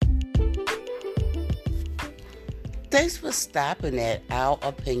Thanks for stopping at Our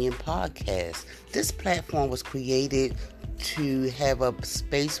Opinion Podcast. This platform was created to have a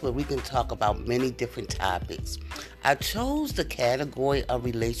space where we can talk about many different topics. I chose the category of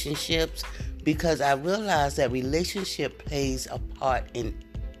relationships because I realized that relationship plays a part in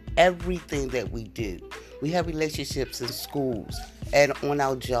everything that we do. We have relationships in schools and on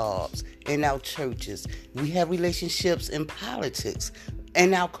our jobs, in our churches. We have relationships in politics,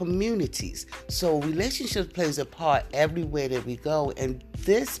 in our communities. So relationships plays a part everywhere that we go. And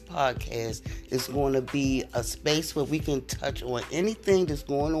this podcast is going to be a space where we can touch on anything that's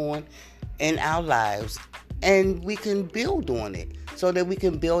going on in our lives, and we can build on it so that we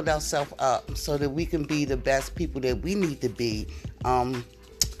can build ourselves up, so that we can be the best people that we need to be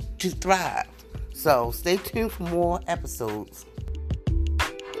to thrive. So stay tuned for more episodes.